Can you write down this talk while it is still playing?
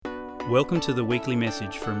Welcome to the weekly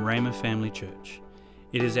message from Rhema Family Church.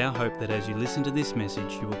 It is our hope that as you listen to this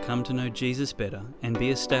message, you will come to know Jesus better and be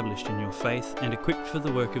established in your faith and equipped for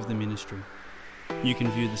the work of the ministry. You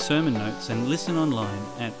can view the sermon notes and listen online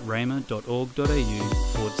at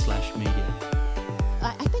rhema.org.au/media.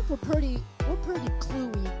 I think we're pretty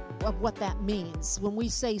cluey of what that means when we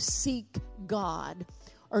say seek God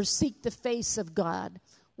or seek the face of God.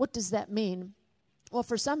 What does that mean? Well,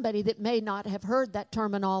 for somebody that may not have heard that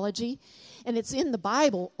terminology, and it's in the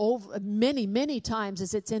Bible over many times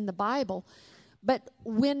as it's in the Bible, but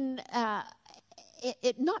when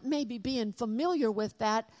it not maybe being familiar with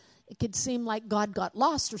that, it could seem like God got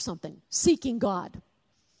lost or something, seeking God.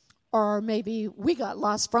 Or maybe we got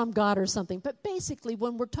lost from God or something. But basically,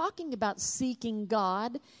 when we're talking about seeking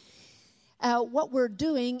God, what we're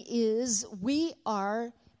doing is we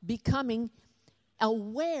are becoming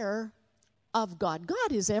aware of God.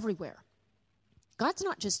 God is everywhere. God's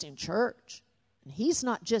not just in church. He's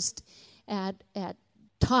not just at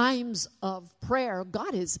times of prayer.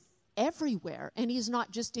 God is everywhere. And He's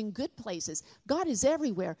not just in good places. God is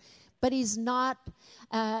everywhere. But He's not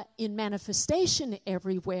in manifestation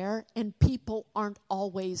everywhere, and people aren't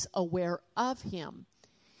always aware of Him.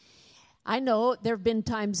 I know there have been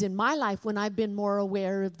times in my life when I've been more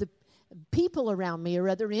aware of the people around me or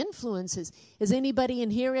other influences. Has anybody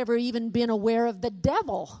in here ever even been aware of the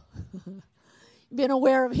devil? Been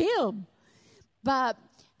aware of him? But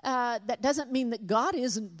that doesn't mean that God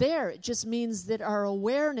isn't there. It just means that our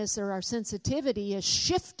awareness or our sensitivity has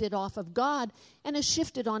shifted off of God and has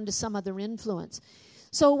shifted onto some other influence.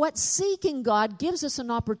 So what seeking God gives us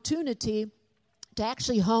an opportunity to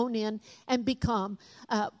actually hone in and become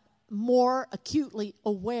more acutely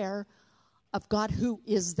aware of God who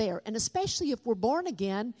is there. And especially if we're born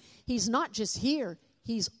again, He's not just here,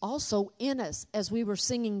 He's also in us. As we were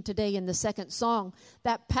singing today in the second song,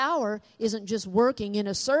 that power isn't just working in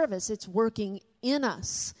a service, it's working in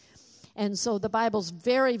us. And so the Bible's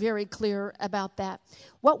very clear about that.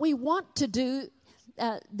 What we want to do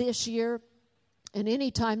this year, and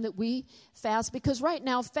any time that we fast, because right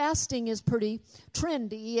now fasting is pretty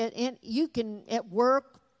trendy, and you can, at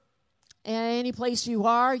work, any place you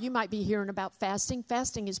are, you might be hearing about fasting.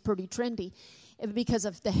 Fasting is pretty trendy because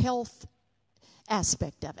of the health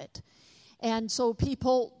aspect of it. And so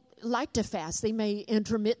people like to fast. They may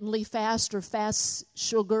intermittently fast or fast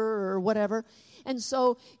sugar or whatever. And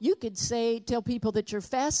so you could tell people that you're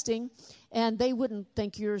fasting, and they wouldn't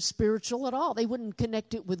think you're spiritual at all. They wouldn't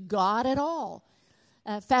connect it with God at all.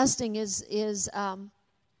 Fasting is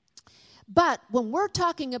but when we're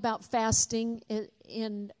talking about fasting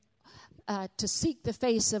to seek the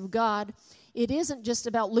face of God, it isn't just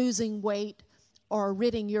about losing weight or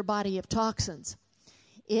ridding your body of toxins.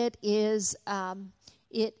 It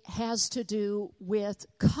has to do with,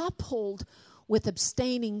 coupled with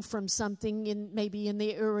abstaining from something maybe in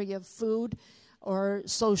the area of food or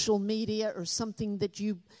social media or something that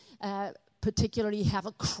you particularly have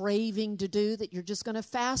a craving to do that you're just going to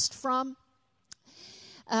fast from.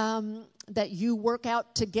 That you work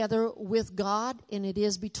out together with God, and it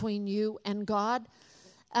is between you and God.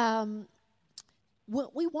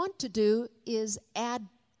 What we want to do is add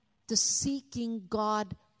the seeking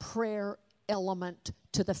God prayer element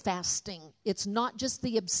to the fasting. It's not just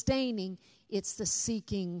the abstaining, it's the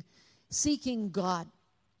seeking God.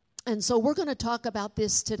 And so we're going to talk about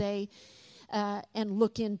this today and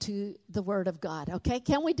look into the Word of God. Okay,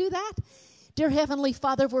 can we do that? Dear Heavenly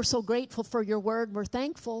Father, we're so grateful for your word. We're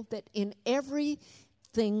thankful that in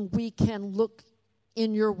everything we can look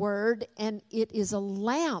in your word, and it is a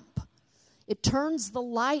lamp. It turns the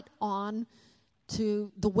light on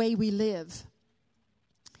to the way we live.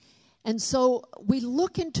 And so we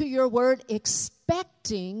look into your word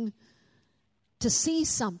expecting to see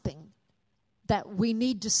something that we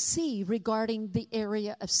need to see regarding the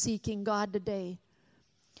area of seeking God today.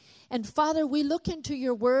 And Father, we look into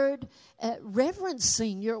your word,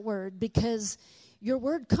 reverencing your word, because your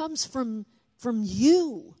word comes from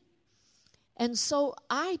you. And so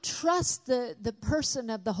I trust the person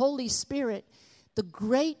of the Holy Spirit, the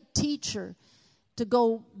great teacher, to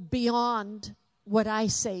go beyond what I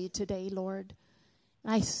say today, Lord.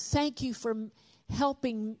 And I thank you for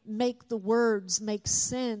helping make the words make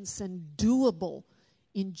sense and doable.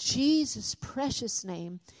 In Jesus' precious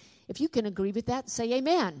name. If you can agree with that, say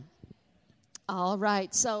amen. All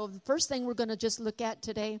right, so the first thing we're going to just look at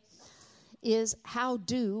today is, how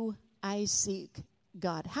do I seek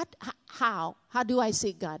God? How do I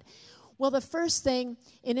seek God? Well, the first thing,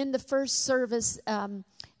 and in the first service,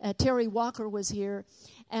 Terry Walker was here,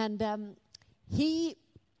 and he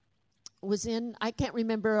was in, I can't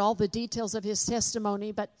remember all the details of his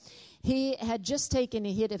testimony, but he had just taken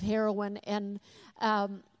a hit of heroin, and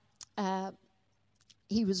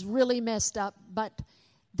he was really messed up, but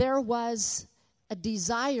there was a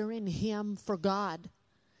desire in him for God.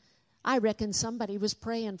 I reckon somebody was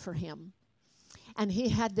praying for him. And he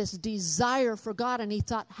had this desire for God, and he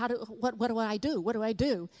thought, what do I do? What do I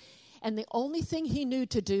do? And the only thing he knew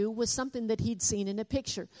to do was something that he'd seen in a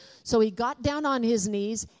picture. So he got down on his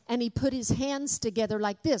knees, and he put his hands together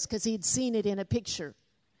like this, because he'd seen it in a picture.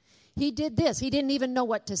 He did this. He didn't even know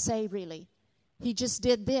what to say, really. He just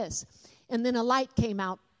did this. And then a light came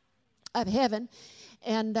out of heaven,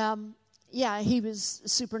 and he was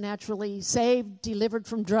supernaturally saved, delivered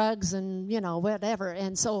from drugs, and, whatever.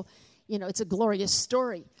 And so, it's a glorious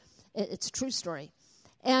story. It's a true story.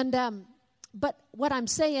 And but what I'm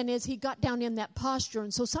saying is he got down in that posture.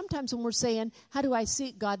 And so sometimes when we're saying, how do I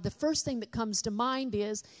seek God? The first thing that comes to mind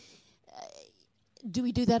is, do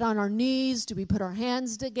we do that on our knees? Do we put our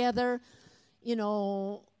hands together?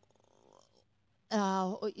 Does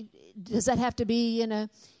that have to be in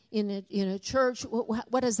a church?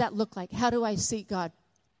 What does that look like? How do I seek God?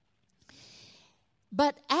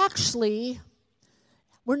 But actually,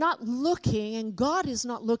 we're not looking, and God is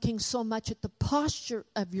not looking so much at the posture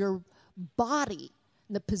of your body,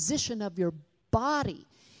 the position of your body.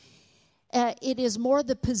 It is more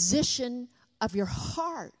the position of your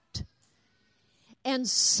heart. And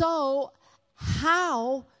so,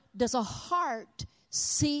 how does a heart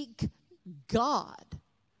seek God?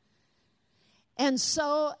 And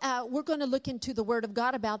so, we're going to look into the Word of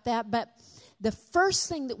God about that. But the first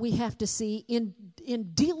thing that we have to see in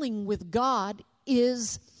dealing with God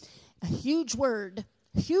is a huge word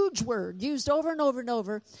used over and over and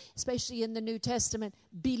over, especially in the New Testament: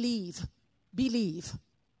 believe. Believe.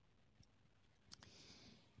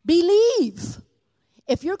 Believe.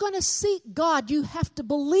 If you're going to seek God, you have to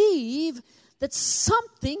believe that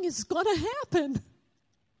something is going to happen.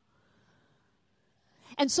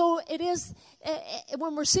 And so it is,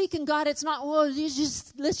 when we're seeking God, it's not,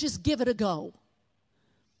 let's just give it a go.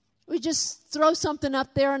 We just throw something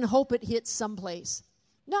up there and hope it hits someplace.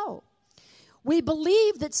 No. We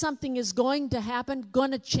believe that something is going to happen,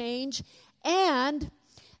 going to change, and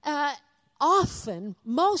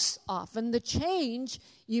most often, the change,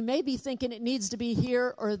 you may be thinking it needs to be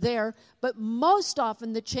here or there, but most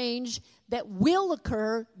often the change that will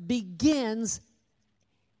occur begins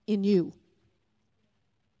in you.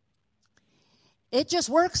 It just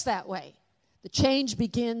works that way. The change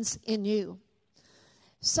begins in you.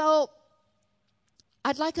 So,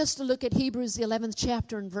 I'd like us to look at Hebrews, the 11th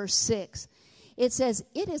chapter, and verse 6. It says,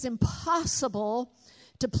 it is impossible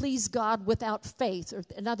to please God without faith. Or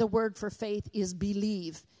another word for faith is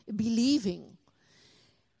believe. Believing.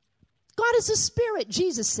 God is a spirit.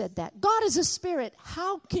 Jesus said that. God is a spirit.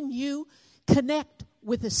 How can you connect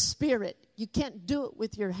with a spirit? You can't do it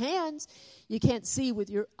with your hands. You can't see with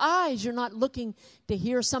your eyes. You're not looking to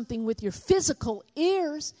hear something with your physical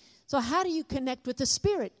ears. So how do you connect with the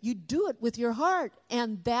Spirit? You do it with your heart.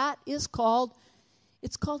 And that is called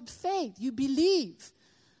faith. You believe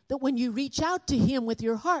that when you reach out to Him with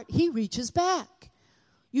your heart, He reaches back.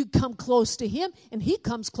 You come close to Him, and He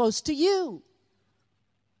comes close to you.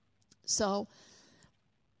 So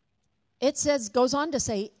it goes on to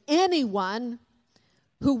say, anyone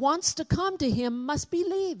who wants to come to Him must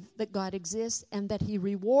believe that God exists and that He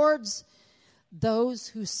rewards those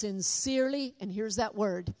who sincerely, and here's that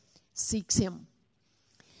word, seeks Him.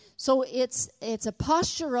 So it's a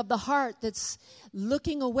posture of the heart that's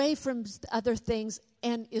looking away from other things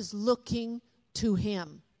and is looking to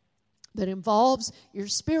Him. That involves your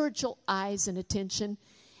spiritual eyes and attention,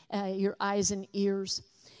 your eyes and ears.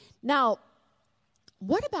 Now,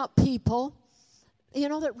 what about people,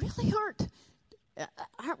 that really aren't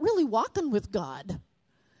really walking with God?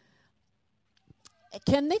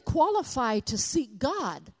 Can they qualify to seek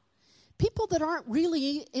God? People that aren't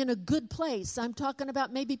really in a good place. I'm talking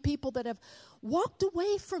about maybe people that have walked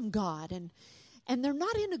away from God and they're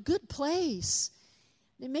not in a good place.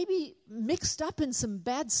 They may be mixed up in some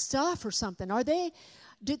bad stuff or something.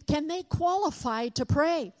 Can they qualify to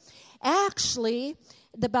pray? Actually,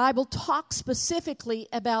 the Bible talks specifically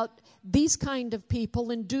about these kind of people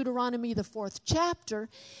in Deuteronomy, the 4th chapter.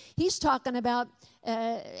 He's talking about,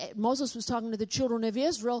 Moses was talking to the children of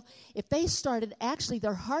Israel. If they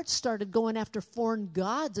their hearts started going after foreign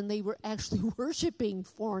gods, and they were actually worshiping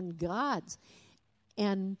foreign gods.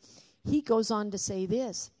 And he goes on to say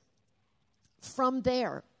this, from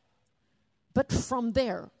there,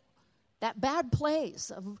 that bad place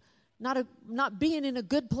of not being in a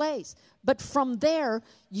good place. But from there,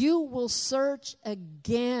 you will search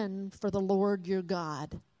again for the Lord your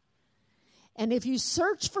God. And if you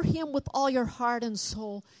search for him with all your heart and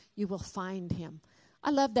soul, you will find him. I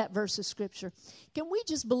love that verse of Scripture. Can we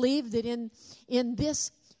just believe that in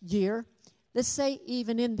this year, let's say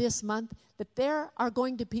even in this month, that there are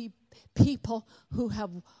going to be people who have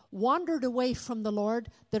wandered away from the Lord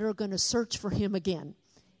that are going to search for him again?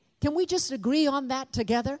 Can we just agree on that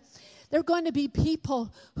together? There are going to be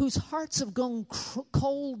people whose hearts have gone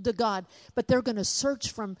cold to God, but they're going to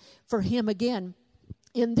search for him again.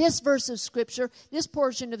 In this verse of Scripture, this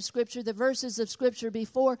portion of Scripture, the verses of Scripture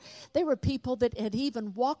before, they were people that had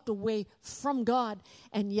even walked away from God,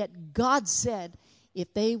 and yet God said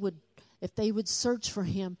if they would search for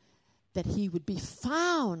him, that he would be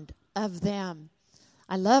found of them.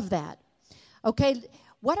 I love that. Okay,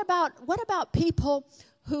 what about people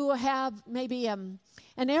who have maybe an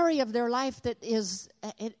area of their life that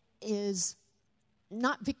is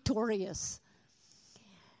not victorious?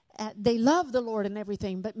 They love the Lord and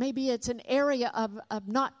everything, but maybe it's an area of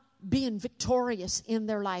not being victorious in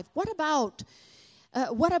their life. What about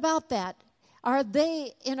that? Are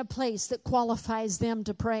they in a place that qualifies them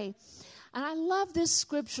to pray? And I love this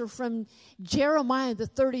scripture from Jeremiah, the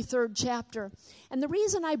 33rd chapter. And the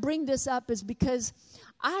reason I bring this up is because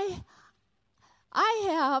I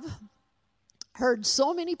have heard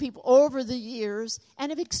so many people over the years and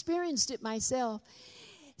have experienced it myself.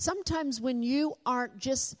 Sometimes when you aren't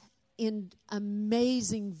just in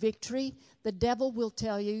amazing victory, the devil will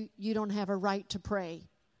tell you you don't have a right to pray.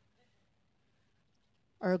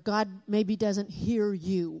 Or God maybe doesn't hear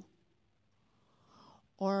you.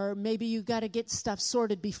 Or maybe you got to get stuff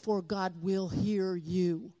sorted before God will hear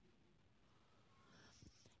you.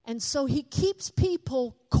 And so he keeps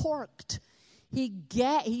people corked.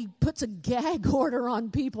 He puts a gag order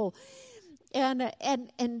on people and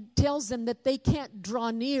tells them that they can't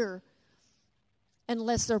draw near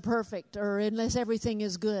unless they're perfect or unless everything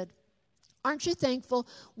is good. Aren't you thankful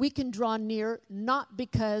we can draw near not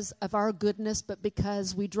because of our goodness, but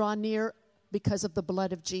because we draw near because of the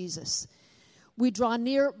blood of Jesus? We draw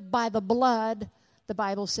near by the blood, the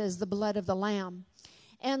Bible says, the blood of the Lamb.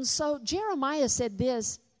 And so Jeremiah said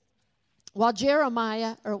this, while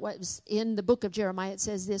Jeremiah, or what was in the book of Jeremiah, it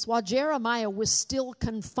says this, while Jeremiah was still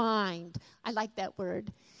confined. I like that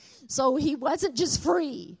word. So he wasn't just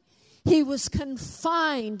free. He was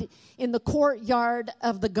confined in the courtyard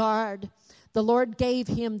of the guard. The Lord gave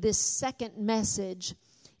him this second message.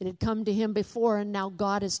 It had come to him before, and now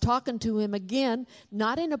God is talking to him again,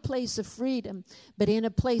 not in a place of freedom, but in a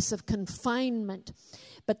place of confinement.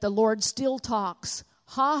 But the Lord still talks.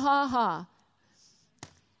 Ha, ha, ha.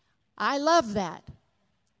 I love that.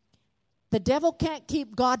 The devil can't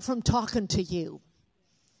keep God from talking to you.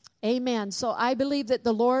 Amen. So I believe that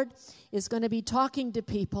the Lord is going to be talking to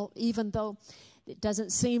people, even though it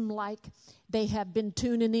doesn't seem like they have been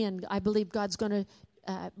tuning in. I believe God's going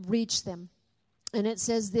to reach them. And it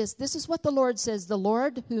says this is what the Lord says, the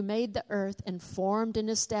Lord who made the earth and formed and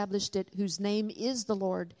established it, whose name is the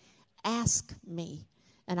Lord, ask me,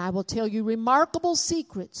 and I will tell you remarkable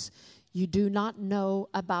secrets you do not know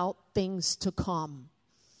about things to come.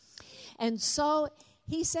 And so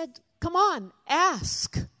he said, come on,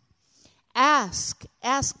 ask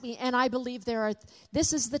me. And I believe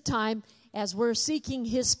this is the time as we're seeking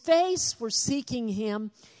his face, we're seeking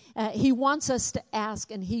him. He wants us to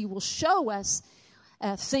ask, and he will show us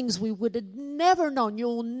things we would have never known.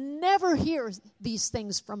 You'll never hear these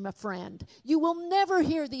things from a friend. You will never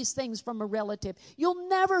hear these things from a relative. You'll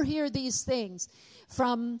never hear these things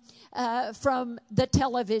from the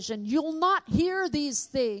television. You'll not hear these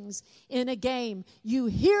things in a game. You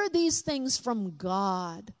hear these things from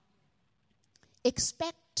God.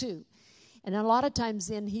 Expect to. And a lot of times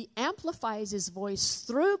then he amplifies his voice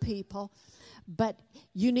through people, but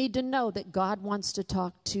you need to know that God wants to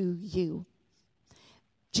talk to you.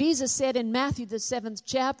 Jesus said in Matthew, the 7th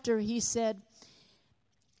chapter, he said,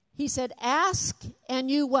 ask and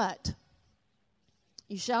you what?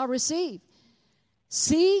 You shall receive.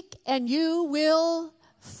 Seek and you will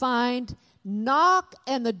find. Knock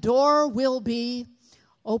and the door will be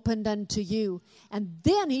opened unto you. And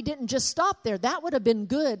then he didn't just stop there. That would have been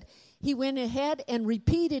good. He went ahead and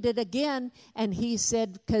repeated it again. And he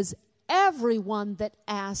said, because everyone that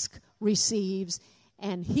asks receives,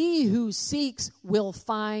 and he who seeks will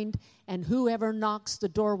find, and whoever knocks, the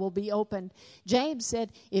door will be opened. James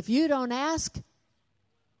said, if you don't ask,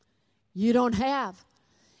 you don't have.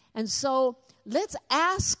 And so let's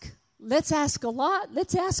ask. Let's ask a lot.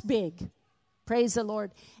 Let's ask big. Praise the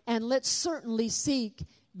Lord. And let's certainly seek,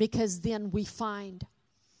 because then we find.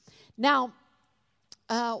 Now,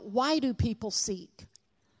 why do people seek?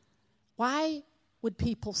 Why would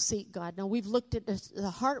people seek God? Now, we've looked at the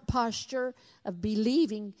heart posture of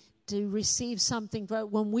believing to receive something.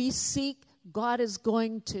 But when we seek, God is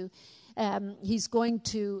going to, He's going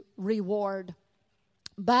to reward.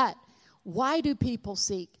 But why do people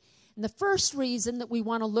seek? And the first reason that we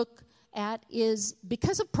want to look at is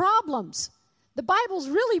because of problems. The Bible's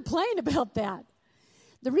really plain about that.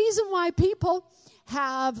 The reason why people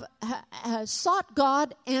have sought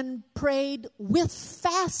God and prayed with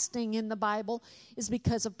fasting in the Bible is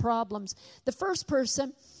because of problems. The first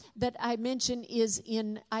person that I mentioned is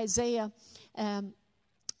in Isaiah.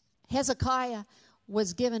 Hezekiah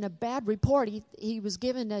was given a bad report. He was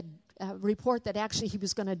given a report that actually he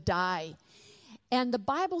was going to die. And the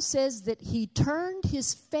Bible says that he turned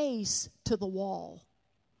his face to the wall.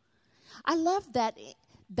 I love that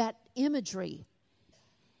imagery,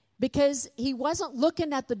 because he wasn't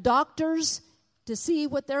looking at the doctors to see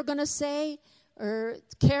what they're going to say, or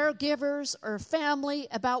caregivers or family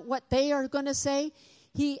about what they are going to say.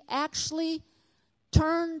 He actually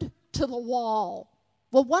turned to the wall.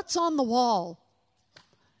 Well, what's on the wall?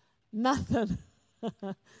 Nothing.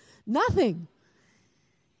 Nothing.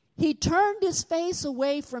 He turned his face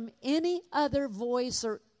away from any other voice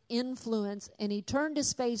or influence, and he turned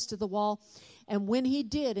his face to the wall. And when he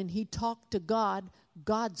did, and he talked to God,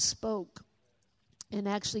 God spoke and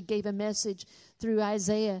actually gave a message through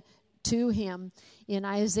Isaiah to him in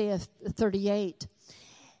Isaiah 38.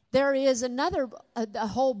 There is a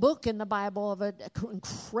whole book in the Bible of an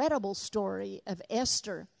incredible story of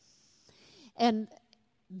Esther. And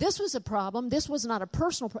this was a problem. This was not a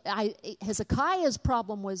personal problem. Hezekiah's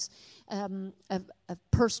problem was a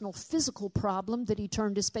personal, physical problem that he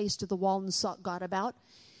turned his face to the wall and sought God about.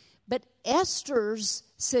 But Esther's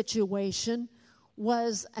situation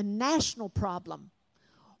was a national problem,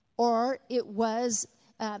 or it was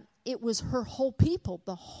her whole people.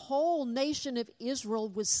 The whole nation of Israel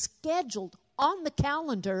was scheduled on the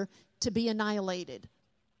calendar to be annihilated.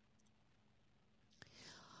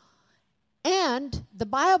 And the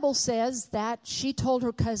Bible says that she told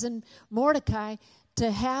her cousin Mordecai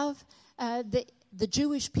to have the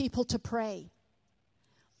Jewish people to pray.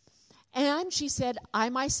 And she said, I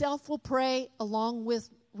myself will pray along with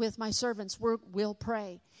my servants. We'll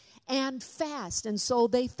pray and fast. And so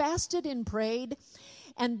they fasted and prayed.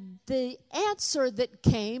 And the answer that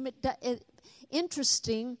came,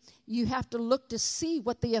 interesting, you have to look to see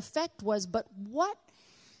what the effect was. But what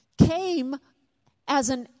came as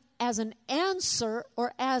an answer,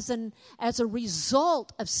 or as a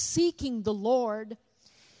result of seeking the Lord,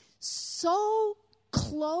 so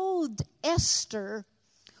clothed Esther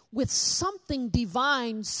with something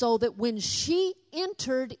divine, so that when she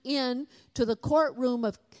entered into the courtroom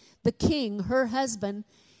of the king, her husband,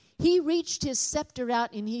 he reached his scepter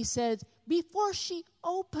out and he said, before she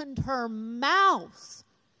opened her mouth,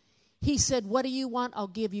 he said, what do you want? I'll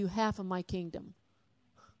give you half of my kingdom.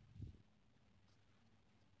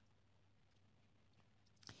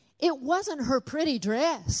 It wasn't her pretty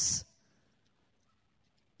dress.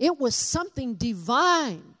 It was something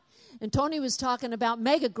divine. And Tony was talking about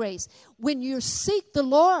mega grace. When you seek the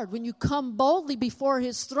Lord, when you come boldly before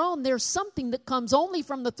his throne, there's something that comes only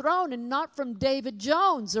from the throne and not from David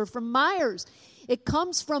Jones or from Myers. It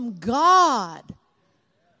comes from God.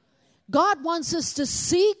 God wants us to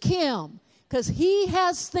seek him because he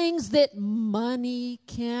has things that money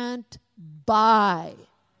can't buy.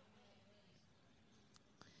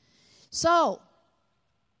 So,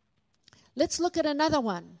 let's look at another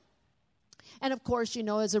one. And of course, you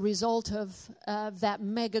know, as a result of that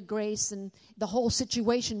mega grace, and the whole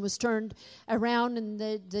situation was turned around and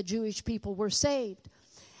the Jewish people were saved.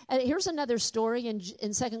 Here's another story in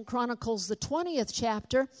 2 Chronicles, the 20th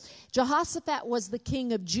chapter. Jehoshaphat was the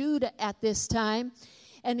king of Judah at this time.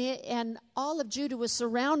 And all of Judah was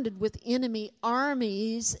surrounded with enemy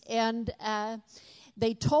armies. And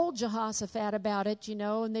they told Jehoshaphat about it, you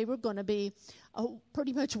know, and they were going to be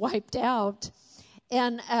pretty much wiped out.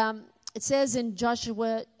 And it says in in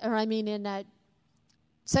 2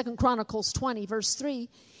 Chronicles 20, verse 3, it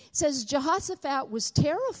says, Jehoshaphat was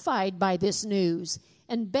terrified by this news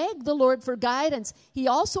and begged the Lord for guidance. He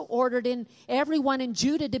also ordered everyone in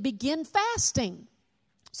Judah to begin fasting.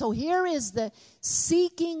 So here is the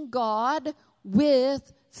seeking God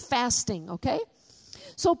with fasting, okay?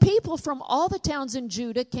 So people from all the towns in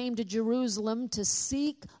Judah came to Jerusalem to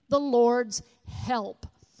seek the Lord's help.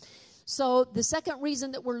 So the second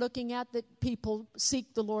reason that we're looking at that people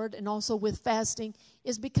seek the Lord, and also with fasting,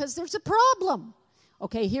 is because there's a problem.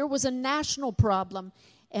 Okay, here was a national problem,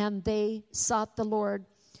 and they sought the Lord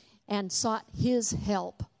and sought his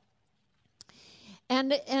help.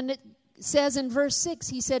 And it says in verse 6,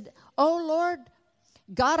 he said, "O Lord,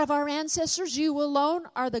 God of our ancestors, you alone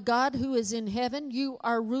are the God who is in heaven. You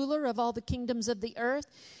are ruler of all the kingdoms of the earth.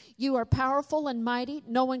 You are powerful and mighty.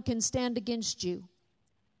 No one can stand against you."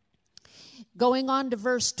 Going on to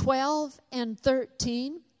verse 12 and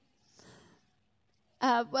 13.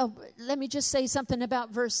 Let me just say something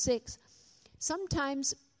about verse 6.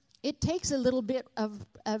 Sometimes it takes a little bit of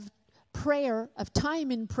prayer, of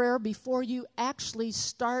time in prayer, before you actually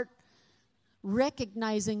start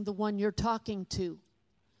recognizing the one you're talking to.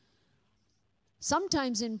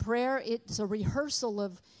 Sometimes in prayer, it's a rehearsal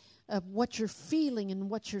of what you're feeling and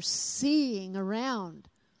what you're seeing around.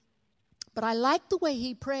 But I like the way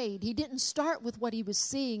he prayed. He didn't start with what he was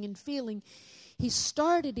seeing and feeling. He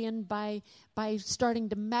started in by starting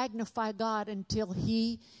to magnify God until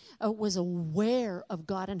he was aware of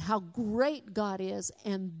God and how great God is.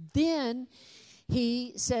 And then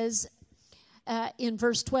he says in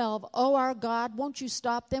verse 12, "O our God, won't you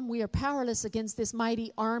stop them? We are powerless against this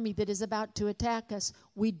mighty army that is about to attack us.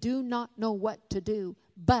 We do not know what to do,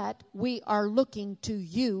 but we are looking to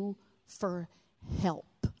you for help."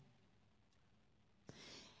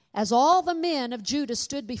 As all the men of Judah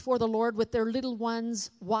stood before the Lord with their little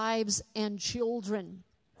ones, wives, and children.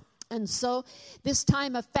 And so this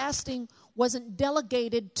time of fasting wasn't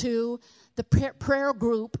delegated to the prayer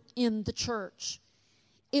group in the church.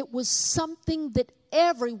 It was something that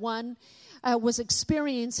everyone was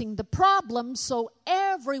experiencing the problem, so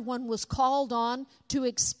everyone was called on to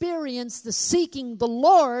experience the seeking the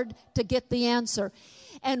Lord to get the answer.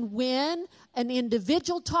 And when an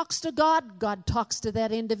individual talks to God, God talks to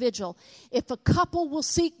that individual. If a couple will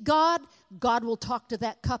seek God, God will talk to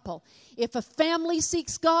that couple. If a family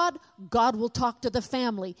seeks God, God will talk to the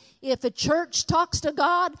family. If a church talks to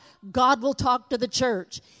God, God will talk to the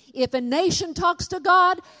church. If a nation talks to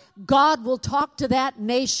God, God will talk to that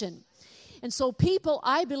nation. And so people,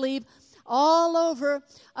 I believe, all over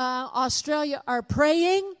Australia are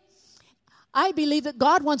praying. I believe that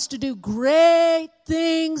God wants to do great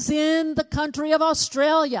things in the country of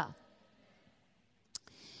Australia.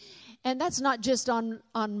 And that's not just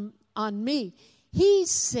on me. He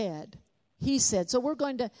said, so we're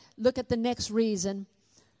going to look at the next reason.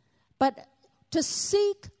 But to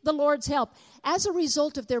seek the Lord's help. As a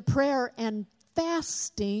result of their prayer and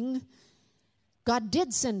fasting, God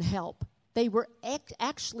did send help. They were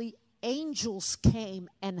actually angels came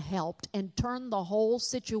and helped and turned the whole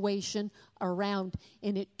situation around.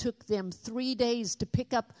 And it took them 3 days to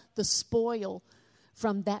pick up the spoil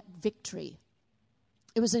from that victory.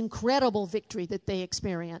 It was an incredible victory that they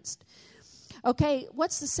experienced. Okay,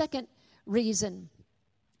 what's the second reason?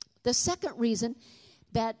 The second reason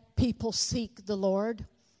that people seek the Lord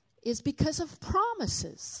is because of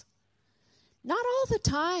promises. Not all the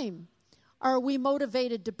time are we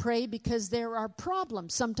motivated to pray because there are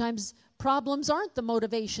problems. Sometimes problems aren't the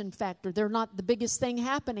motivation factor. They're not the biggest thing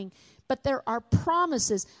happening, but there are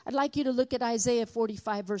promises. I'd like you to look at Isaiah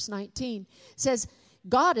 45, verse 19. It says,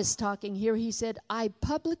 God is talking here. He said, "I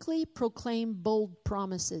publicly proclaim bold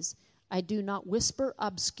promises. I do not whisper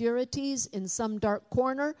obscurities in some dark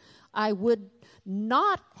corner. I would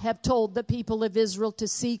not have told the people of Israel to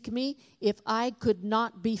seek me if I could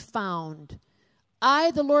not be found.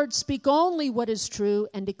 I, the Lord, speak only what is true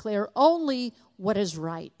and declare only what is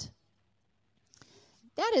right."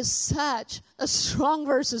 That is such a strong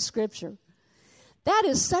verse of Scripture. That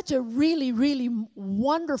is such a really, really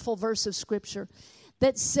wonderful verse of Scripture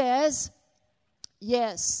that says,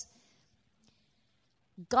 yes,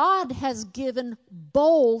 God has given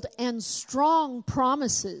bold and strong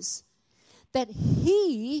promises that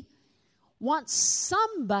He wants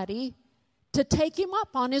somebody to take Him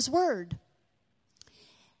up on His word.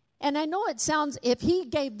 And I know it sounds, if He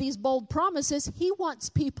gave these bold promises, He wants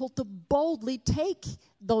people to boldly take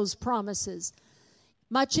those promises.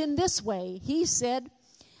 Much in this way, He said,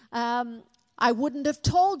 I wouldn't have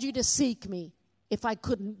told you to seek me if I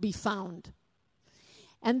couldn't be found.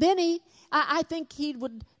 And then I think He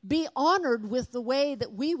would be honored with the way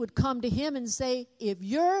that we would come to Him and say, if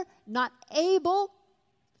you're not able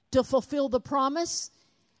to fulfill the promise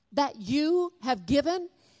that you have given,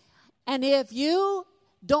 and if you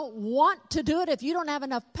don't want to do it, if you don't have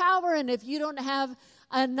enough power, and if you don't have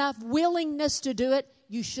enough willingness to do it,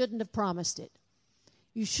 you shouldn't have promised it.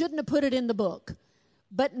 You shouldn't have put it in the book.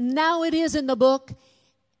 But now it is in the book,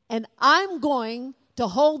 and I'm going to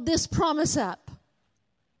hold this promise up.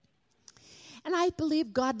 And I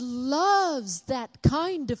believe God loves that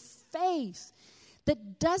kind of faith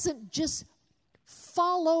that doesn't just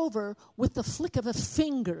fall over with the flick of a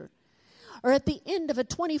finger, or at the end of a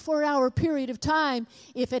 24-hour period of time,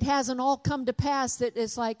 if it hasn't all come to pass, that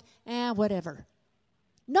it's like, whatever.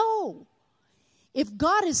 No. If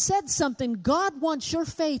God has said something, God wants your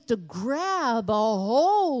faith to grab a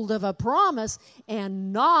hold of a promise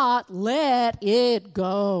and not let it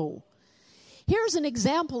go. Here's an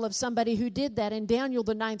example of somebody who did that in Daniel,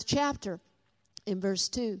 the 9th chapter, in verse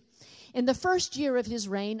 2. In the first year of his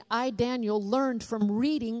reign, I, Daniel, learned from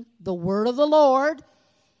reading the word of the Lord.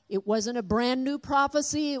 It wasn't a brand new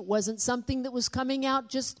prophecy. It wasn't something that was coming out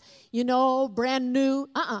just, brand new.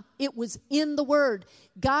 It was in the word.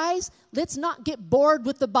 Guys, let's not get bored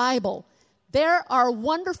with the Bible. There are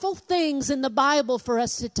wonderful things in the Bible for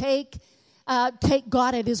us to take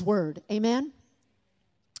God at his word. Amen?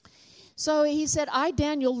 So he said, I,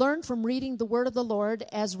 Daniel, learned from reading the word of the Lord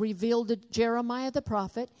as revealed to Jeremiah the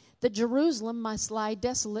prophet, that Jerusalem must lie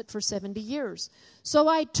desolate for 70 years. So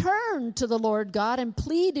I turned to the Lord God and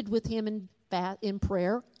pleaded with him in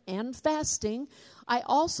prayer and fasting. I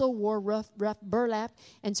also wore rough burlap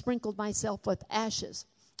and sprinkled myself with ashes.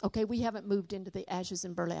 Okay, we haven't moved into the ashes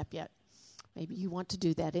and burlap yet. Maybe you want to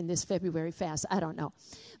do that in this February fast. I don't know.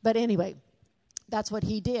 But anyway, that's what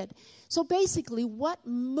he did. So basically, what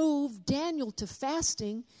moved Daniel to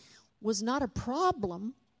fasting was not a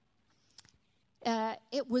problem.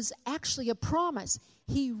 It was actually a promise.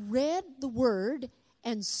 He read the word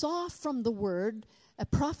and saw from the word a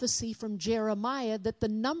prophecy from Jeremiah that the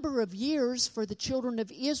number of years for the children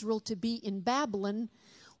of Israel to be in Babylon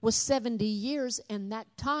was 70 years, and that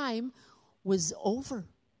time was over,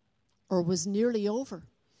 or was nearly over.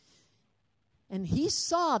 And he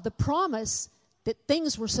saw the promise that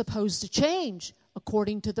things were supposed to change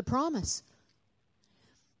according to the promise.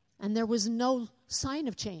 And there was no sign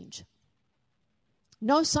of change.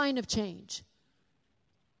 No sign of change.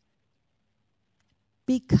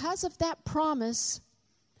 Because of that promise,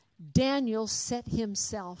 Daniel set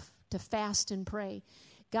himself to fast and pray.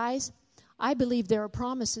 Guys, I believe there are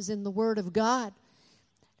promises in the Word of God.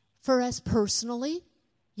 For us personally,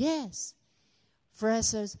 yes. For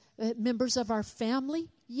us as members of our family,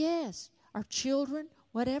 yes. Our children,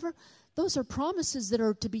 whatever. Those are promises that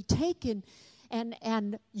are to be taken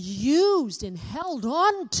and used and held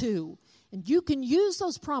on to. And you can use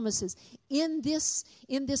those promises in this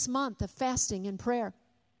month of fasting and prayer.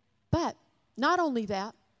 But not only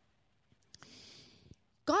that,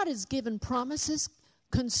 God has given promises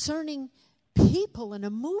concerning people and a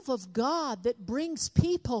move of God that brings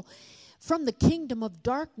people from the kingdom of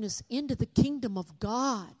darkness into the kingdom of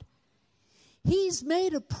God. He's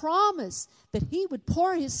made a promise that he would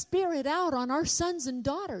pour his Spirit out on our sons and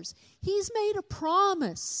daughters. He's made a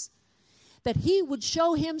promise that he would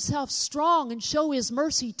show himself strong and show his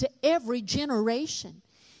mercy to every generation.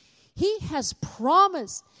 He has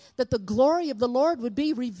promised that the glory of the Lord would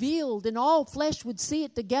be revealed and all flesh would see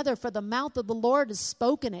it together, for the mouth of the Lord has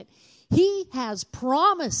spoken it. He has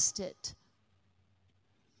promised it.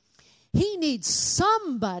 He needs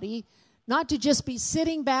somebody not to just be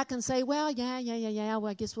sitting back and say, well, well,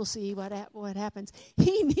 I guess we'll see what happens.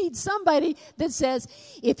 He needs somebody that says,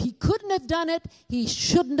 if he couldn't have done it, he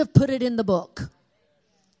shouldn't have put it in the book.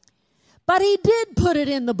 But he did put it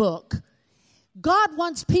in the book. God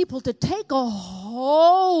wants people to take a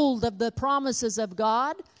hold of the promises of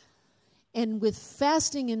God, and with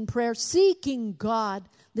fasting and prayer, seeking God,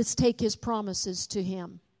 let's take his promises to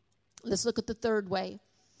him. Let's look at the third way.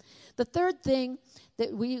 The third thing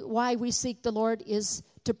why we seek the Lord is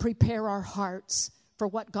to prepare our hearts for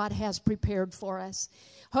what God has prepared for us.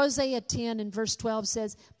 Hosea 10 and verse 12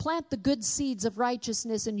 says, plant the good seeds of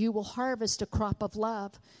righteousness and you will harvest a crop of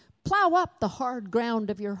love. Plow up the hard ground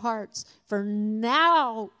of your hearts, for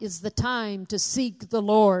now is the time to seek the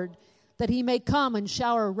Lord, that he may come and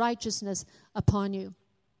shower righteousness upon you.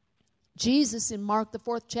 Jesus in Mark, the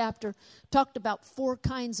 4th chapter, talked about 4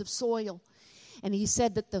 kinds of soil. And he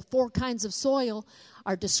said that the 4 kinds of soil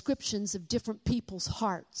are descriptions of different people's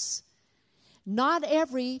hearts. Not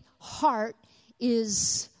every heart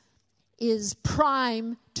is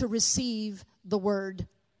prime to receive the word.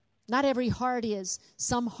 Not every heart is.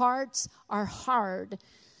 Some hearts are hard.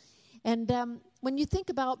 And when you think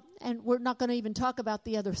about, and we're not going to even talk about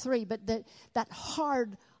the other 3, but that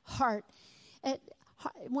hard heart,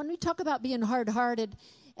 when we talk about being hard-hearted,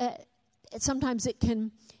 sometimes it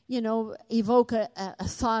can, evoke a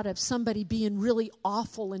thought of somebody being really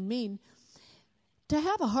awful and mean. To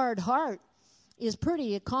have a hard heart is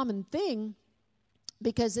pretty a common thing,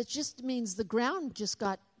 because it just means the ground just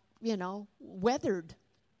got, weathered.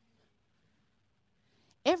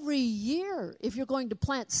 Every year, if you're going to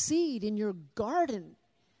plant seed in your garden,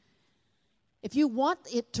 if you want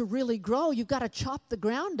it to really grow, you've got to chop the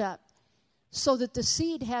ground up. so that the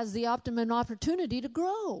seed has the optimum opportunity to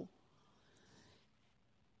grow.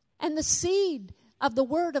 And the seed of the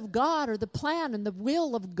Word of God, or the plan and the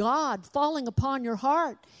will of God falling upon your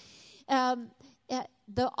heart,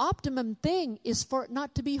 the optimum thing is for it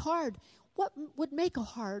not to be hard. What would make a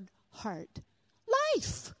hard heart?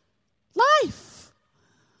 Life. Life.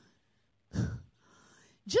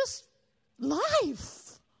 Just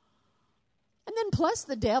life. And then plus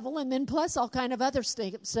the devil, and then plus all kind of other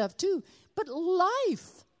stuff too. But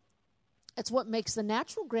life. That's what makes the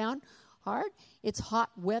natural ground hard. It's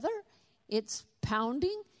hot weather. It's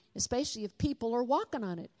pounding, especially if people are walking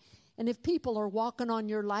on it. And if people are walking on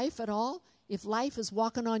your life at all, if life is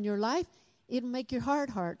walking on your life, it'll make your heart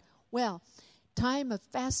hard. Well, time of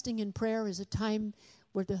fasting and prayer is a time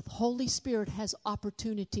where the Holy Spirit has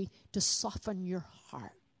opportunity to soften your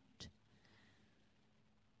heart.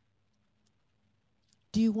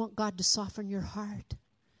 Do you want God to soften your heart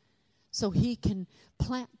so He can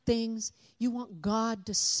plant things? You want God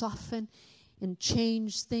to soften and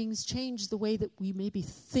change things, change the way that we maybe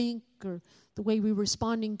think or the way we're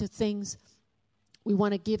responding to things. We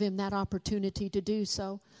want to give Him that opportunity to do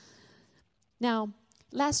so. Now,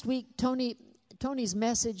 last week, Tony's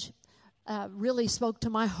message really spoke to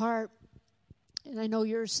my heart, and I know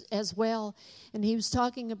yours as well. And he was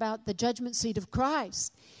talking about the judgment seat of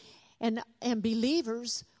Christ. And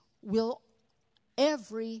believers will,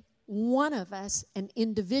 every one of us, and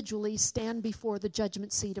individually stand before the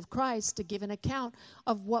judgment seat of Christ to give an account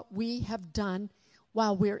of what we have done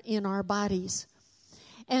while we're in our bodies.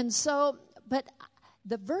 And so, but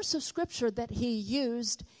the verse of Scripture that he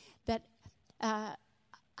used, that I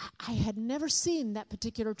had never seen that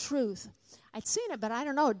particular truth. I'd seen it, but I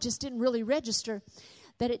don't know, it just didn't really register,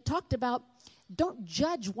 that it talked about don't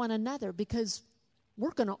judge one another, because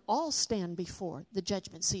we're going to all stand before the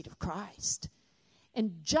judgment seat of Christ.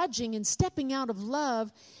 And judging and stepping out of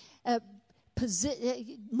love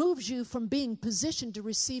moves you from being positioned to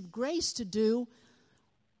receive grace to do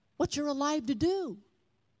what you're alive to do.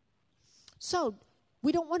 So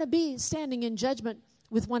we don't want to be standing in judgment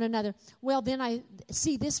with one another. Well, then I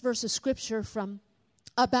see this verse of Scripture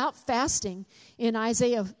about fasting in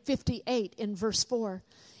Isaiah 58 in verse 4.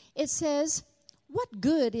 It says, "What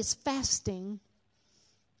good is fasting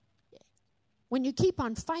when you keep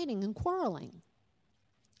on fighting and quarreling?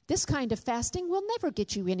 This kind of fasting will never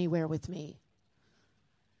get you anywhere with me."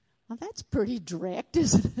 Well, that's pretty direct,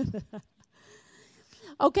 isn't it?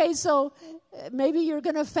 Okay, so maybe you're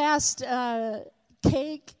going to fast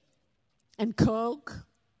cake and Coke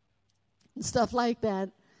and stuff like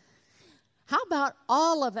that. How about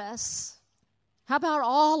all of us? How about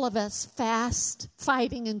all of us fast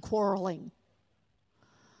fighting and quarreling?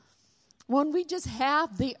 When we just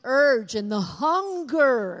have the urge and the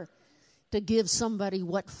hunger to give somebody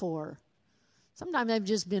what for. Sometimes I've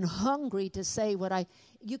just been hungry to say what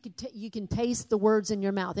you can taste the words in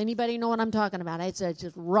your mouth. Anybody know what I'm talking about? It's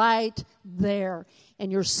just right there.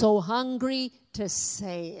 And you're so hungry to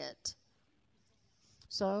say it.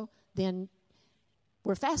 So then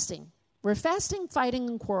we're fasting. We're fasting, fighting,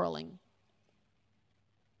 and quarreling.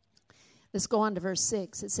 Let's go on to verse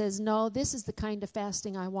 6. It says, "No, this is the kind of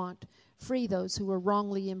fasting I want. Free those who are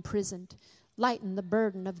wrongly imprisoned. Lighten the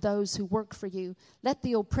burden of those who work for you. Let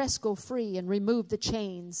the oppressed go free and remove the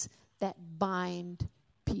chains that bind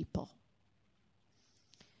people."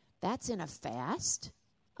 That's in a fast.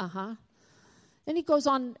 Then he goes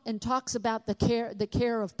on and talks about the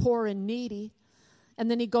care of poor and needy. And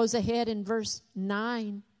then he goes ahead in verse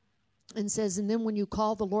 9 and says, "And then when you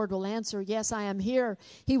call, the Lord will answer, 'Yes, I am here.'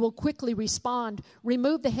 He will quickly respond.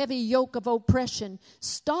 Remove the heavy yoke of oppression.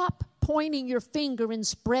 Stop pointing your finger and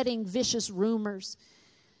spreading vicious rumors.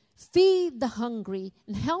 Feed the hungry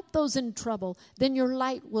and help those in trouble. Then your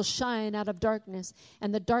light will shine out of darkness,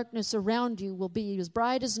 and the darkness around you will be as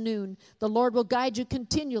bright as noon. The Lord will guide you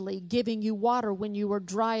continually, giving you water when you are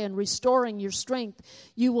dry and restoring your strength.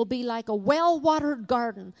 You will be like a well-watered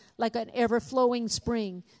garden, like an ever-flowing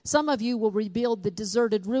spring. Some of you will rebuild the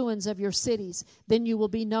deserted ruins of your cities. Then you will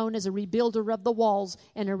be known as a rebuilder of the walls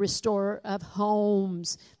and a restorer of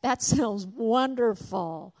homes." That sounds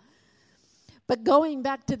wonderful. But going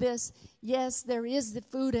back to this, yes, there is the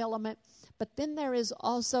food element, but then there is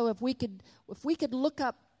also, if we could look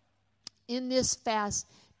up in this fast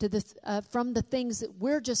to from the things that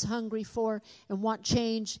we're just hungry for and want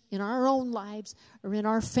change in our own lives or in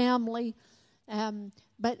our family,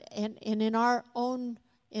 but in our own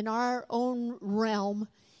realm,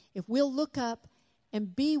 if we'll look up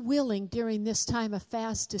and be willing during this time of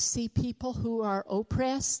fast to see people who are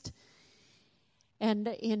oppressed and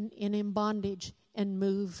in bondage, and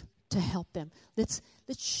move to help them. Let's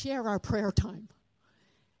share our prayer time.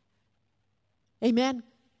 Amen.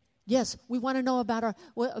 Yes, we want to know about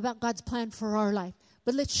God's plan for our life,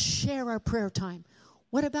 but let's share our prayer time.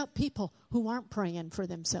 What about people who aren't praying for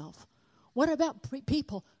themselves? What about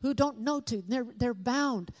people who don't know to? They're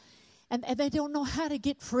bound, and they don't know how to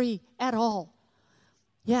get free at all.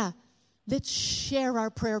 Yeah, let's share our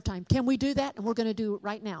prayer time. Can we do that? And we're going to do it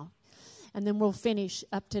right now, and then we'll finish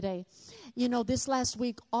up today. You know, this last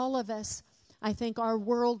week, all of us, I think our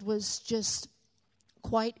world was just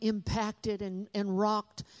quite impacted and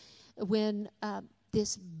rocked when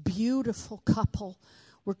this beautiful couple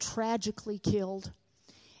were tragically killed.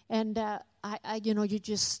 And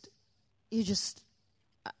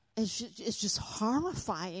it's just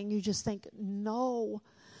horrifying. You just think, no.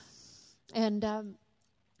 And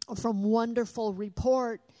from wonderful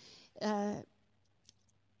report that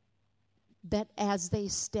as they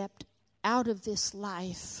stepped out of this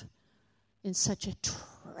life in such a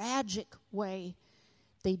tragic way,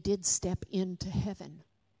 they did step into heaven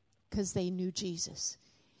because they knew Jesus.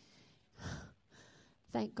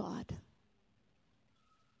 Thank God.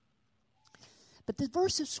 But the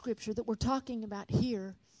verse of Scripture that we're talking about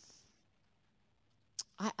here,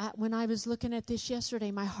 when I was looking at this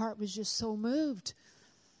yesterday, my heart was just so moved.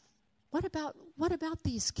 What about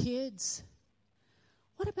these kids?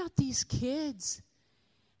 What about these kids?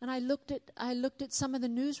 And I looked at some of the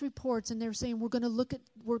news reports, and they're saying we're going to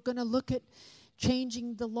look at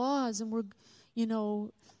changing the laws, and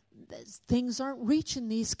things aren't reaching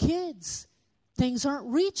these kids. Things aren't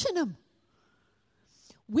reaching them.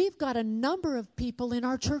 We've got a number of people in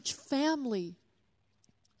our church family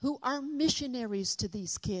who are missionaries to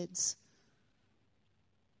these kids.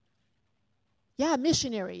 Yeah,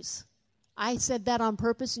 missionaries. I said that on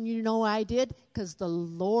purpose, and you know why I did? Because the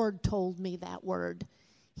Lord told me that word.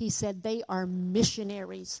 He said they are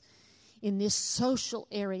missionaries in this social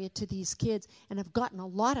area to these kids, and have gotten a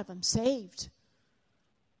lot of them saved.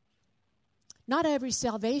 Not every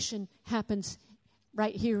salvation happens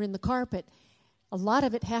right here in the carpet. A lot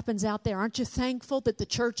of it happens out there. Aren't you thankful that the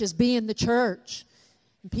church is being the church?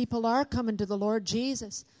 And people are coming to the Lord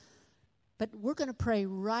Jesus. But we're going to pray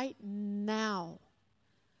right now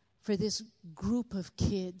for this group of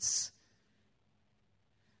kids.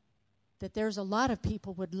 That there's a lot of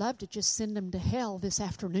people would love to just send them to hell this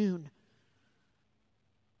afternoon.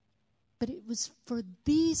 But it was for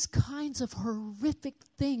these kinds of horrific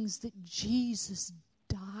things that Jesus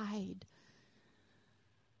died.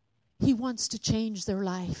 He wants to change their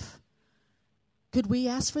life. Could we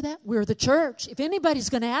ask for that? We're the church. If anybody's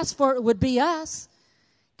going to ask for it, it would be us.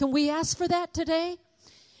 Can we ask for that today?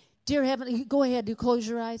 Dear Heavenly, go ahead, you close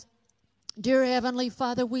your eyes. Dear Heavenly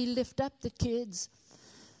Father, we lift up the kids.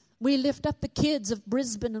 We lift up the kids of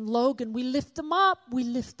Brisbane and Logan. We lift them up. We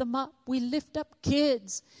lift them up. We lift up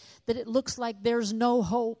kids that it looks like there's no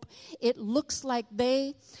hope. It looks like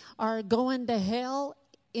they are going to hell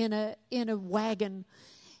in a wagon.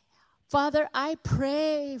 Father, I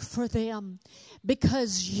pray for them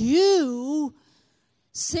because you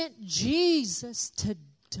sent Jesus to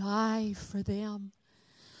die for them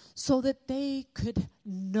so that they could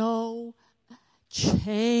know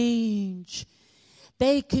change.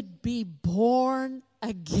 They could be born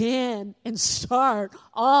again and start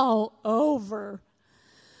all over.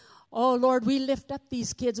 Oh, Lord, we lift up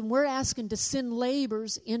these kids, and we're asking to send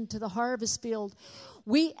laborers into the harvest field.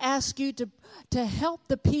 We ask you to help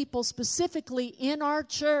the people specifically in our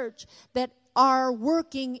church that are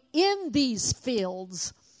working in these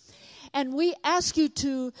fields. And we ask you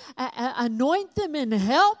to anoint them and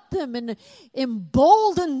help them and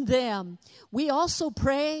embolden them. We also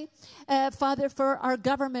pray, Father, for our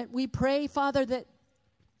government. We pray, Father,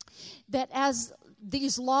 that as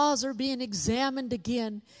these laws are being examined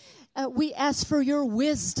again, we ask for your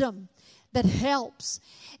wisdom that helps.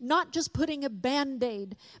 Not just putting a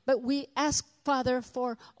Band-Aid, but we ask, Father,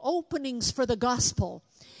 for openings for the gospel.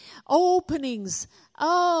 Openings,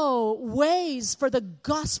 ways for the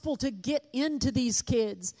gospel to get into these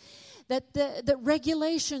kids. That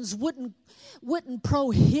regulations wouldn't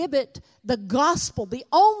prohibit the gospel, the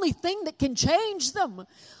only thing that can change them.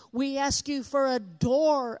 We ask you for a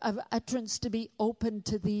door of utterance to be open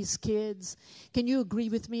to these kids. Can you agree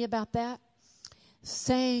with me about that?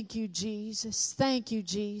 Thank you, Jesus. Thank you,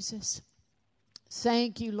 Jesus.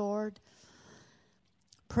 Thank you, Lord.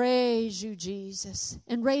 Praise you, Jesus.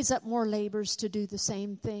 And raise up more laborers to do the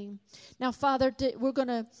same thing. Now, Father, we're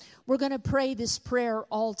gonna pray this prayer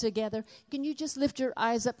all together. Can you just lift your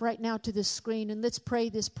eyes up right now to the screen, and let's pray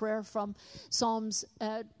this prayer from Psalms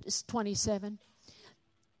 27.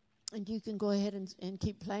 And you can go ahead and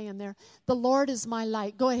keep playing there. The Lord is my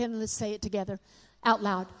light. Go ahead and let's say it together out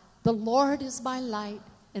loud. The Lord is my light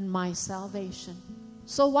and my salvation.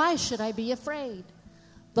 So why should I be afraid?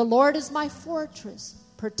 The Lord is my fortress,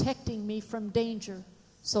 protecting me from danger.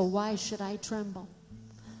 So why should I tremble?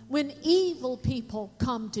 When evil people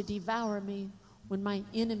come to devour me, when my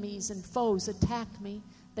enemies and foes attack me,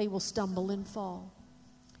 they will stumble and fall.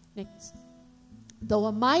 Next. Though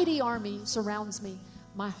a mighty army surrounds me,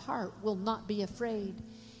 my heart will not be afraid.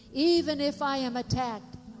 Even if I am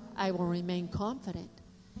attacked, I will remain confident.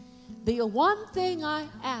 The one thing I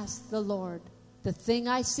ask the Lord, the thing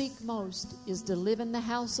I seek most, is to live in the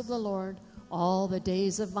house of the Lord all the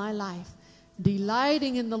days of my life,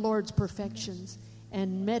 delighting in the Lord's perfections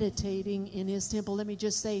and meditating in His temple. Let me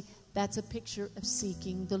just say, that's a picture of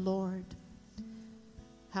seeking the Lord.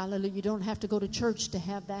 Hallelujah. You don't have to go to church to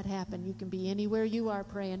have that happen. You can be anywhere you are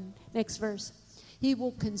praying. Next verse. He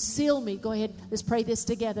will conceal me. Go ahead. Let's pray this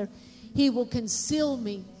together. He will conceal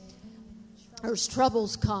me as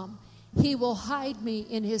troubles come. He will hide me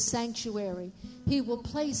in His sanctuary. He will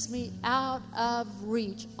place me out of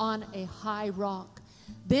reach on a high rock.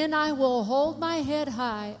 Then I will hold my head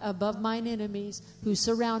high above mine enemies who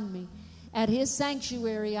surround me. At His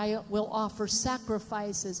sanctuary I will offer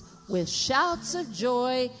sacrifices with shouts of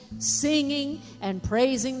joy, singing and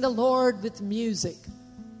praising the Lord with music.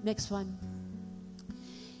 Next one.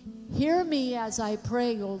 Hear me as I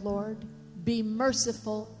pray, O Lord. Be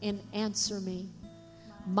merciful and answer me.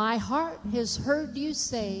 My heart has heard you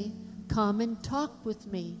say, come and talk with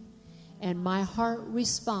me. And my heart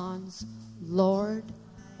responds, Lord,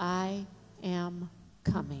 I am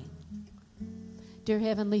coming. Dear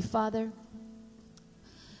Heavenly Father,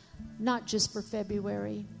 not just for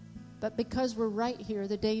February, but because we're right here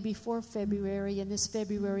the day before February in this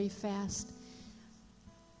February fast,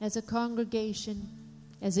 as a congregation,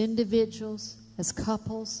 as individuals, as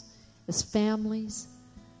couples, as families,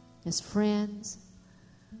 as friends,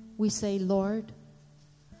 we say, Lord,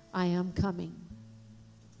 I am coming.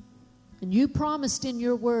 And you promised in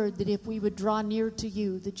your word that if we would draw near to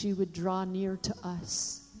you, that you would draw near to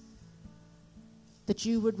us. That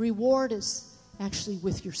you would reward us actually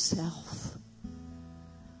with yourself.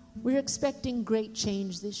 We're expecting great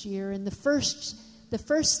change this year. And the first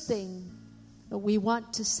thing that we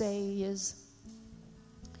want to say is,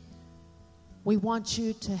 we want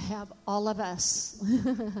you to have all of us,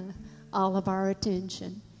 all of our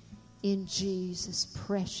attention, in Jesus'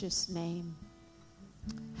 precious name.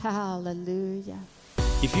 Hallelujah.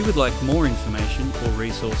 If you would like more information or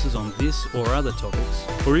resources on this or other topics,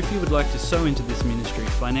 or if you would like to sow into this ministry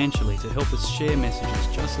financially to help us share messages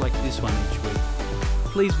just like this one each week,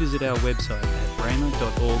 please visit our website at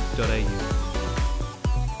rhema.org.au.